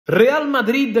Real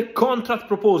Madrid contract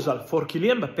proposal for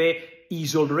Kylian Mbappe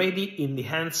is already in the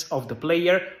hands of the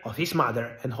player, of his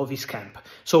mother and of his camp.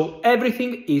 So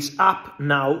everything is up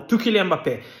now to Kylian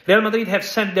Mbappe. Real Madrid have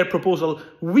sent their proposal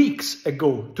weeks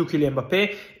ago to Kylian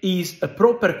Mbappe. Is a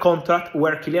proper contract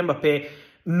where Kylian Mbappe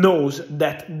knows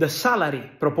that the salary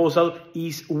proposal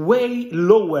is way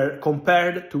lower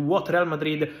compared to what Real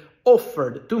Madrid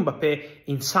offered to Mbappe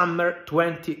in summer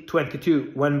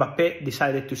 2022, when Mbappe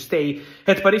decided to stay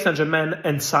at Paris Saint-Germain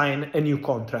and sign a new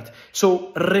contract.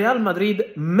 So Real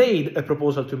Madrid made a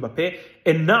proposal to Mbappe,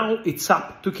 and now it's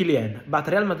up to Kylian. But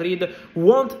Real Madrid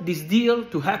want this deal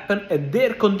to happen at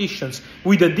their conditions,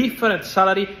 with a different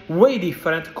salary, way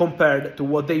different compared to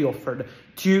what they offered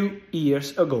 2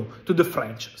 years ago to the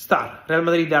French star. Real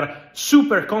Madrid are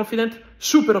super confident,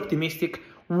 super optimistic,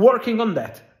 working on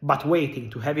that, but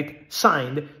waiting to have it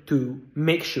signed to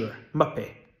make sure Mbappe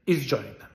is joining them.